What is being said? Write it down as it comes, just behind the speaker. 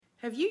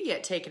Have you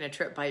yet taken a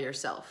trip by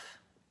yourself?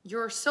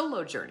 Your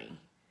solo journey?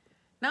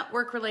 Not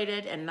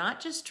work-related and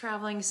not just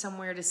traveling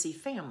somewhere to see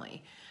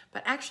family,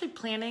 but actually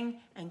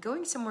planning and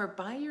going somewhere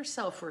by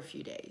yourself for a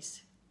few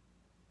days.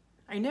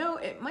 I know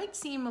it might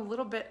seem a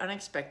little bit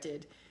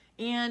unexpected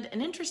and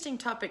an interesting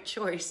topic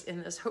choice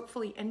in this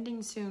hopefully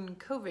ending soon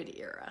COVID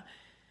era,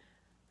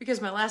 because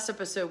my last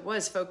episode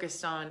was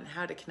focused on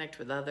how to connect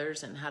with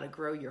others and how to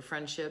grow your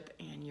friendship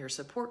and your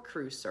support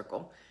crew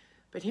circle.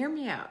 But hear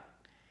me out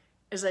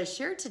as I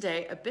share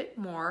today a bit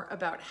more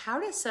about how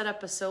to set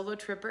up a solo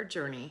trip or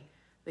journey,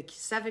 the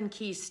 7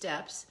 key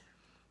steps,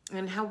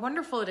 and how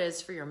wonderful it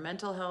is for your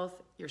mental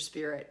health, your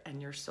spirit,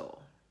 and your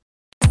soul.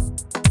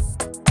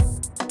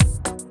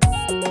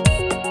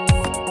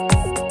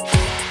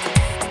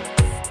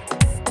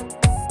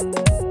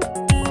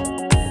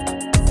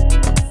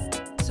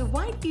 So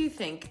why do you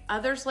think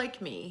others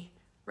like me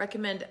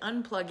recommend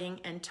unplugging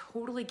and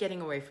totally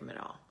getting away from it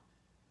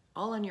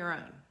all on your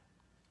own?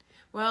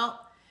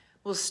 Well,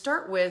 we'll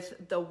start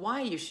with the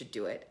why you should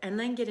do it and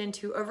then get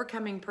into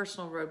overcoming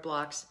personal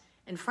roadblocks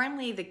and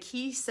finally the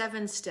key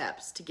 7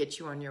 steps to get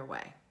you on your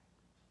way.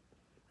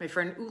 My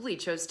friend Uli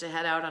chose to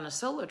head out on a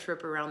solo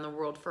trip around the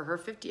world for her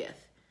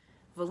 50th.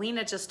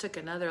 Valina just took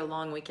another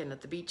long weekend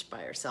at the beach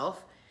by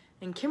herself,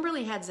 and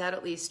Kimberly heads out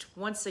at least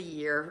once a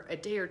year, a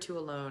day or two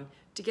alone,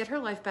 to get her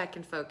life back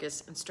in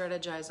focus and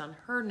strategize on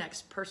her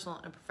next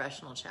personal and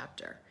professional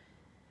chapter.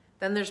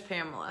 Then there's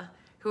Pamela,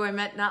 who I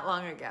met not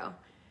long ago.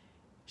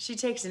 She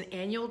takes an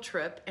annual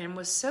trip and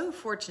was so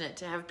fortunate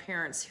to have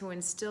parents who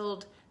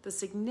instilled the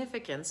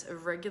significance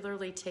of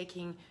regularly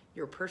taking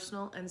your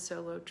personal and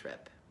solo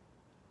trip.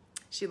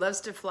 She loves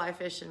to fly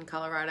fish in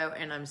Colorado,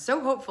 and I'm so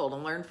hopeful to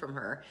learn from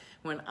her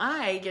when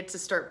I get to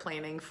start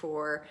planning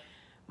for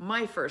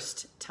my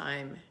first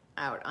time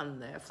out on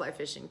the fly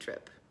fishing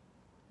trip.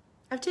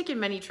 I've taken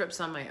many trips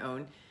on my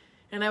own,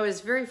 and I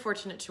was very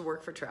fortunate to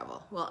work for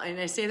travel. Well, and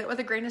I say that with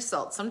a grain of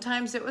salt.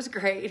 Sometimes it was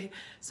great,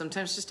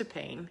 sometimes just a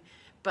pain,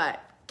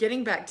 but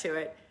getting back to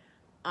it,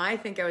 I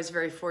think I was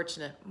very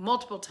fortunate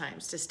multiple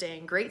times to stay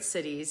in great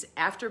cities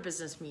after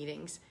business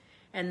meetings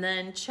and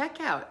then check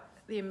out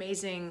the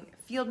amazing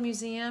Field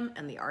Museum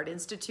and the Art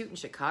Institute in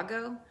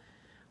Chicago.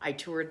 I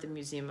toured the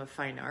Museum of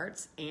Fine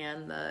Arts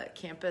and the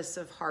campus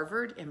of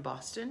Harvard in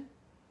Boston.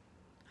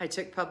 I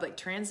took public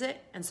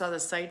transit and saw the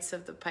sights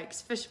of the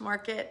Pike's Fish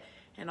Market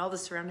and all the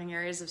surrounding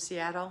areas of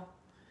Seattle.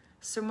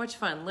 So much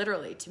fun,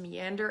 literally, to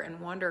meander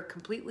and wander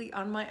completely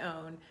on my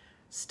own,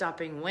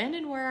 stopping when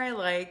and where I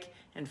like,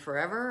 and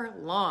forever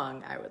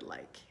long I would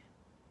like.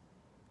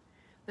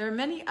 There are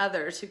many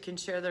others who can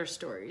share their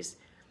stories,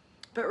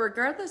 but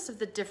regardless of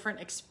the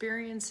different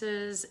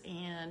experiences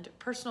and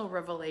personal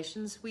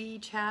revelations we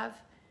each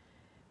have,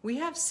 we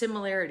have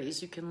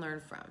similarities you can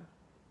learn from.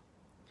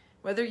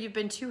 Whether you've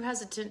been too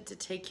hesitant to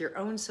take your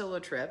own solo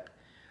trip,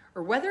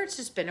 or whether it's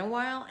just been a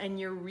while and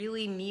you're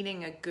really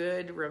needing a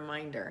good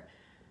reminder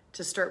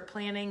to start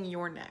planning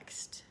your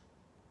next.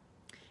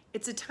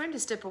 It's a time to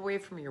step away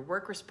from your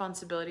work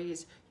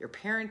responsibilities, your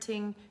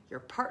parenting, your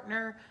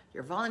partner,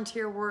 your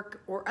volunteer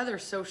work, or other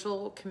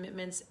social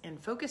commitments and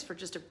focus for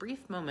just a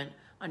brief moment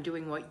on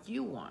doing what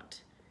you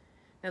want.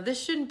 Now,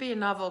 this shouldn't be a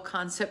novel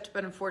concept,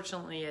 but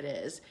unfortunately it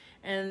is,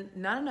 and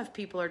not enough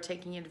people are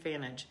taking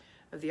advantage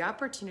of the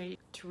opportunity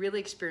to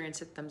really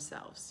experience it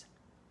themselves.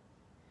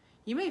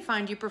 You may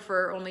find you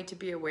prefer only to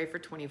be away for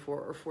 24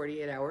 or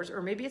 48 hours,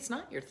 or maybe it's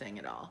not your thing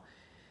at all.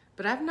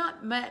 But I've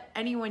not met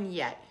anyone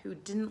yet who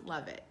didn't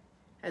love it,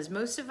 as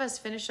most of us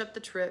finish up the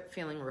trip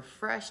feeling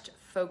refreshed,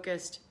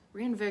 focused,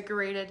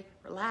 reinvigorated,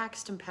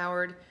 relaxed,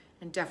 empowered,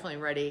 and definitely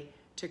ready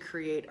to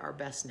create our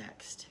best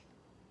next.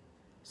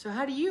 So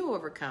how do you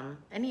overcome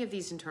any of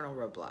these internal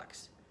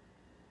roadblocks?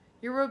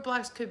 Your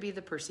roadblocks could be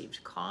the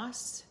perceived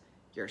costs,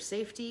 your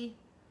safety,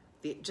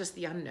 just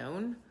the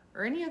unknown,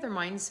 or any other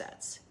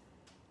mindsets.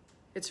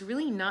 It's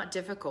really not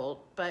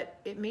difficult, but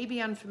it may be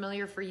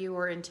unfamiliar for you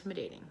or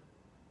intimidating.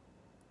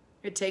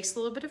 It takes a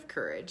little bit of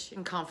courage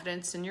and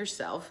confidence in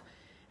yourself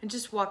and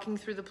just walking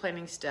through the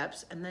planning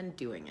steps and then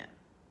doing it.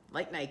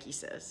 Like Nike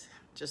says,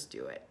 just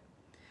do it.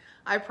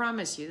 I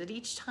promise you that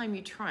each time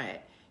you try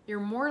it, you're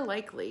more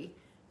likely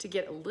to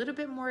get a little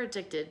bit more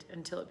addicted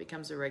until it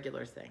becomes a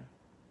regular thing.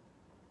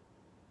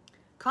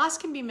 Costs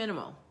can be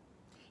minimal.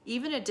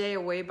 Even a day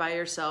away by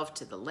yourself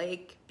to the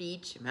lake,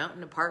 beach,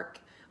 mountain, or park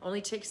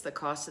only takes the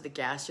cost of the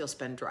gas you'll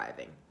spend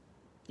driving.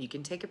 You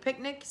can take a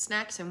picnic,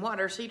 snacks, and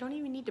water, so you don't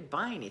even need to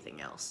buy anything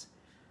else.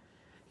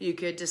 You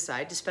could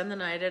decide to spend the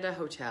night at a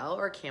hotel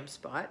or a camp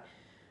spot.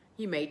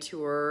 You may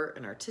tour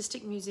an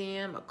artistic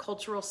museum, a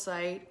cultural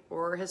site,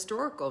 or a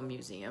historical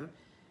museum.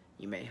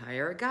 You may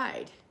hire a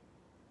guide.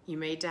 You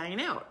may dine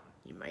out.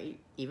 You might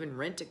even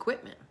rent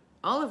equipment,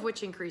 all of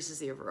which increases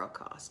the overall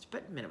cost,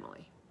 but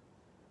minimally.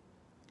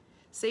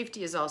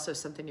 Safety is also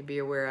something to be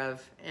aware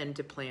of and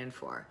to plan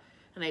for.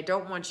 And I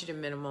don't want you to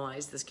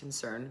minimize this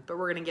concern, but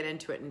we're going to get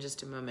into it in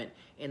just a moment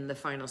in the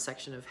final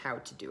section of how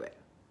to do it.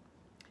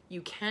 You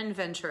can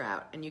venture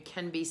out and you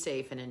can be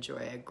safe and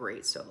enjoy a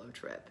great solo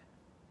trip.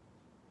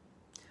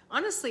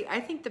 Honestly, I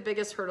think the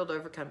biggest hurdle to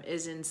overcome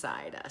is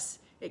inside us.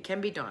 It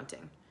can be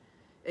daunting.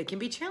 It can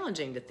be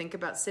challenging to think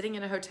about sitting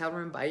in a hotel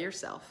room by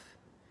yourself.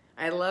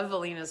 I love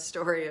Alina's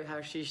story of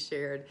how she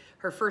shared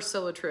her first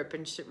solo trip,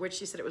 in which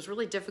she said it was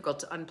really difficult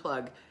to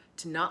unplug,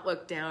 to not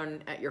look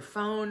down at your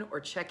phone or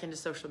check into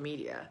social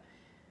media.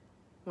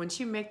 Once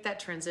you make that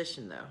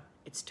transition, though,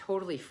 it's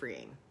totally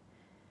freeing.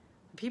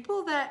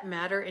 People that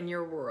matter in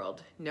your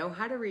world know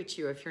how to reach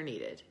you if you're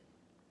needed.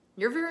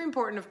 You're very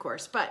important, of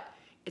course, but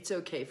it's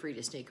okay for you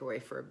to sneak away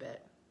for a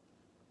bit.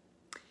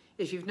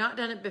 If you've not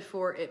done it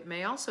before, it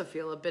may also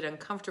feel a bit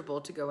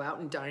uncomfortable to go out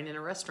and dine in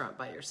a restaurant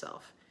by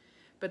yourself.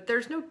 But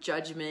there's no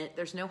judgment,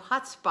 there's no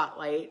hot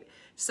spotlight,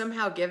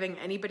 somehow giving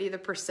anybody the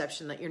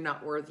perception that you're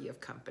not worthy of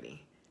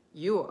company.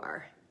 You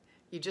are.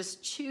 You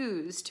just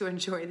choose to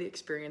enjoy the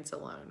experience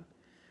alone.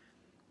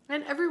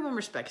 And everyone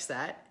respects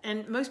that,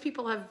 and most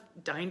people have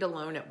dined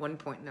alone at one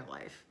point in their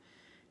life.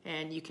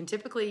 And you can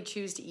typically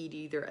choose to eat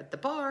either at the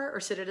bar or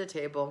sit at a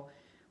table,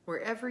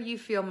 wherever you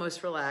feel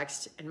most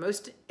relaxed and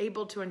most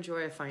able to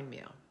enjoy a fine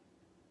meal.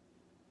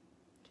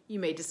 You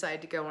may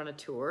decide to go on a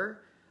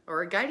tour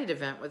or a guided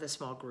event with a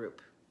small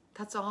group.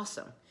 That's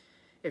awesome.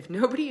 If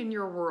nobody in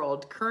your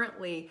world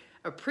currently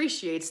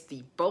appreciates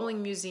the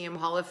Bowling Museum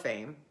Hall of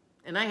Fame,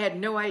 and I had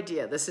no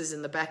idea this is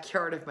in the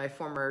backyard of my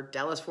former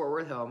Dallas-Fort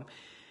Worth home,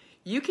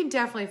 you can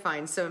definitely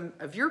find some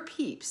of your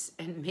peeps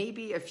and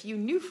maybe a few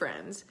new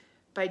friends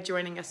by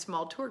joining a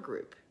small tour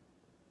group.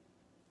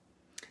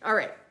 All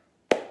right,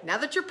 now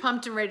that you're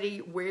pumped and ready,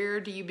 where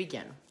do you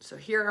begin? So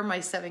here are my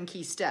 7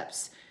 key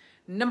steps.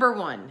 Number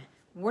 1,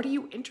 what are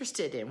you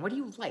interested in? What do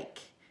you like?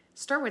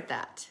 Start with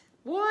that.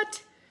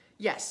 What?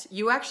 Yes,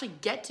 you actually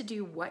get to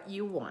do what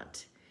you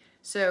want.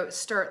 So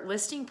start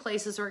listing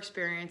places or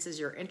experiences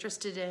you're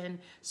interested in,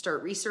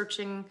 start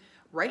researching,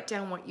 write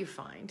down what you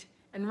find,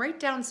 and write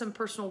down some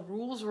personal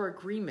rules or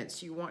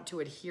agreements you want to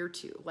adhere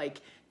to,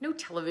 like no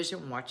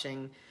television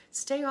watching,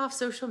 stay off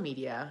social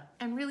media,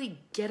 and really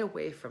get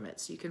away from it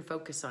so you can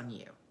focus on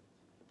you.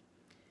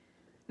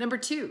 Number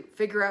 2,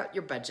 figure out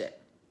your budget.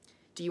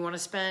 Do you want to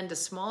spend a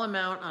small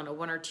amount on a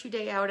 1 or 2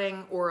 day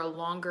outing or a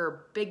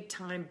longer big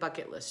time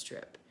bucket list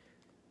trip?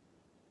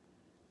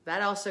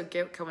 That also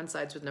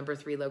coincides with number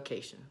 3,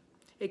 location.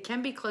 It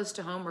can be close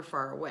to home or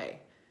far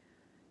away.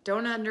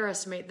 Don't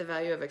underestimate the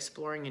value of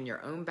exploring in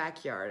your own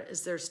backyard,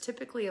 as there's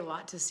typically a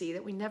lot to see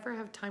that we never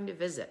have time to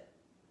visit.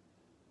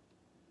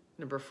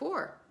 Number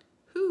 4,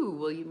 who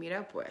will you meet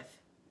up with?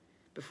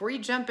 Before you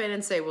jump in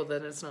and say, well,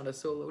 then it's not a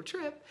solo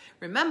trip,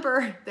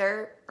 remember,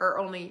 there are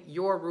only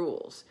your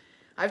rules.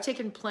 I've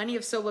taken plenty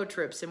of solo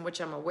trips in which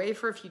I'm away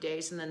for a few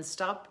days and then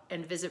stop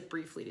and visit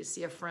briefly to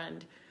see a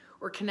friend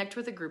or connect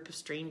with a group of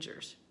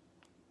strangers.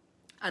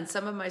 On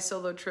some of my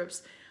solo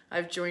trips,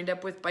 I've joined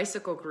up with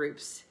bicycle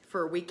groups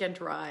for a weekend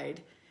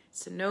ride,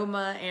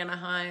 Sonoma,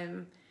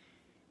 Anaheim,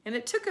 and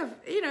it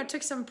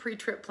took some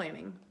pre-trip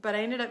planning, but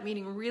I ended up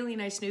meeting really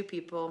nice new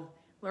people,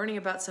 learning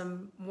about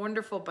some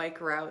wonderful bike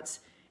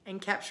routes,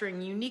 and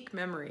capturing unique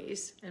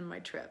memories in my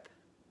trip.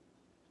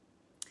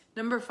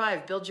 Number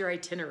 5, build your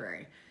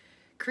itinerary.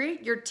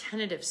 Create your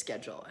tentative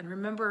schedule, and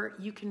remember,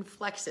 you can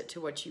flex it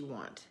to what you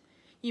want.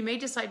 You may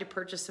decide to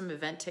purchase some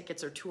event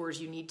tickets or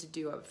tours you need to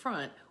do up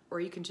front,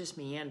 or you can just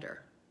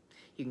meander.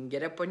 You can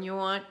get up when you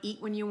want,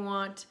 eat when you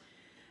want,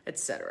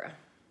 etc.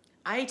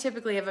 I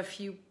typically have a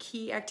few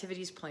key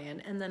activities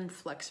planned and then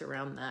flex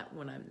around that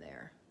when I'm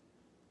there.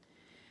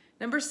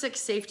 Number 6,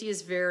 safety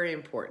is very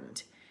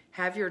important.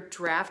 Have your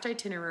draft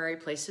itinerary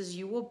places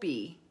you will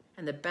be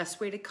and the best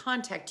way to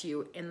contact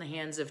you in the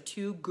hands of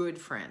 2 good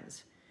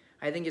friends.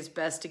 I think it's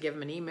best to give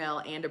them an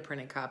email and a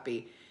printed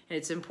copy, and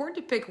it's important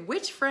to pick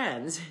which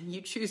friends you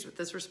choose with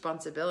this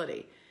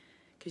responsibility,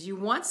 because you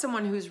want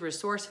someone who's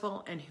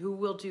resourceful and who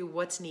will do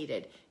what's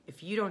needed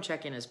if you don't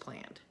check in as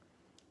planned.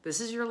 This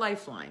is your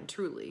lifeline,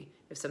 truly,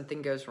 if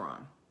something goes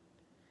wrong.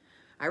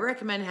 I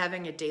recommend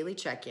having a daily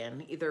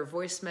check-in, either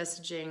voice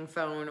messaging,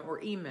 phone,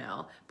 or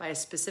email, by a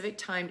specific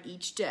time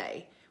each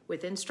day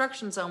with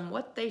instructions on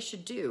what they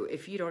should do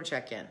if you don't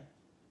check in.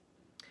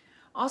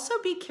 Also,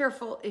 be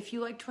careful if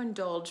you like to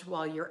indulge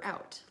while you're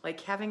out,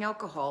 like having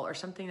alcohol or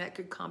something that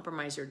could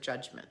compromise your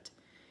judgment.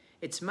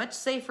 It's much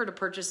safer to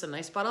purchase a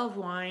nice bottle of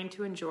wine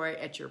to enjoy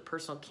at your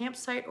personal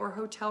campsite or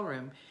hotel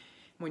room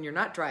when you're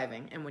not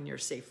driving and when you're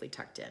safely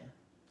tucked in.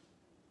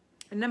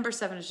 And number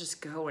 7 is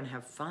just go and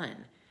have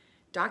fun.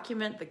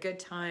 Document the good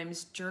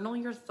times, journal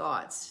your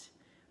thoughts,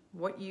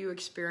 what you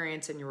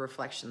experience and your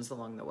reflections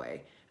along the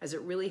way, as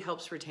it really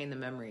helps retain the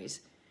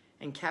memories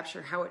and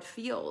capture how it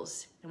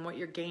feels and what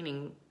you're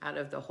gaining out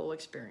of the whole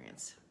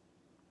experience.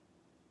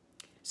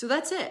 So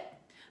that's it.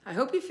 I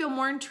hope you feel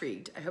more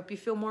intrigued. I hope you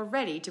feel more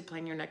ready to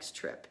plan your next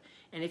trip.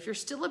 And if you're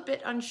still a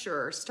bit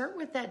unsure, start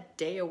with that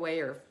day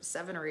away or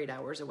 7 or 8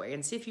 hours away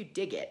and see if you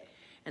dig it.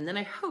 And then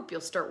I hope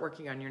you'll start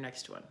working on your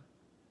next one.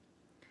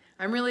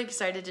 I'm really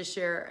excited to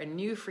share a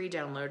new free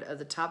download of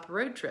the top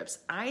road trips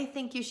I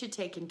think you should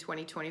take in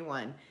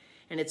 2021.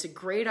 And it's a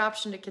great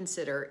option to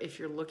consider if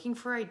you're looking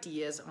for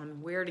ideas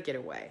on where to get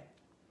away.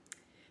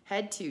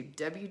 Head to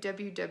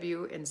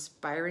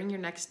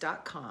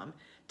www.inspiringyournext.com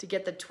to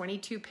get the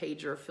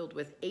 22-pager filled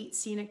with 8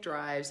 scenic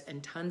drives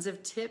and tons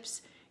of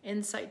tips,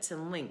 insights,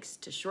 and links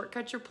to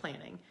shortcut your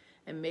planning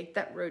and make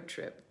that road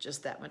trip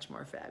just that much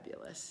more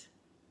fabulous.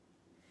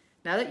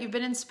 Now that you've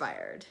been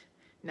inspired,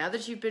 now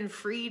that you've been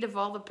freed of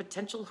all the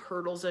potential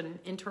hurdles and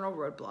internal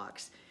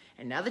roadblocks,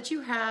 and now that you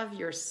have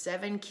your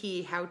 7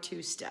 key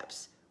how-to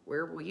steps,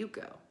 where will you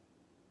go?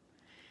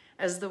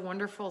 As the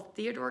wonderful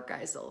Theodore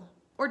Geisel,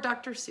 or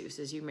Dr. Seuss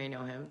as you may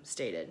know him,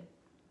 stated,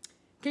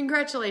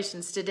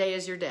 "Congratulations, today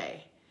is your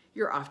day.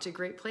 You're off to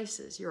great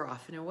places. You're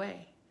off and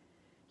away.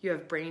 You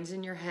have brains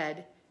in your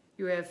head.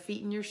 You have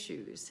feet in your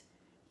shoes.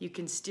 You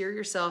can steer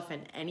yourself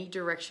in any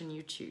direction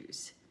you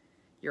choose.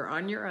 You're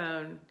on your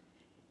own,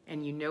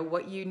 and you know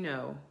what you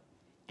know,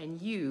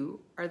 and you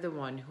are the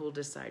one who will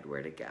decide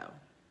where to go."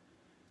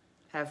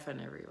 Have fun,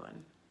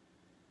 everyone.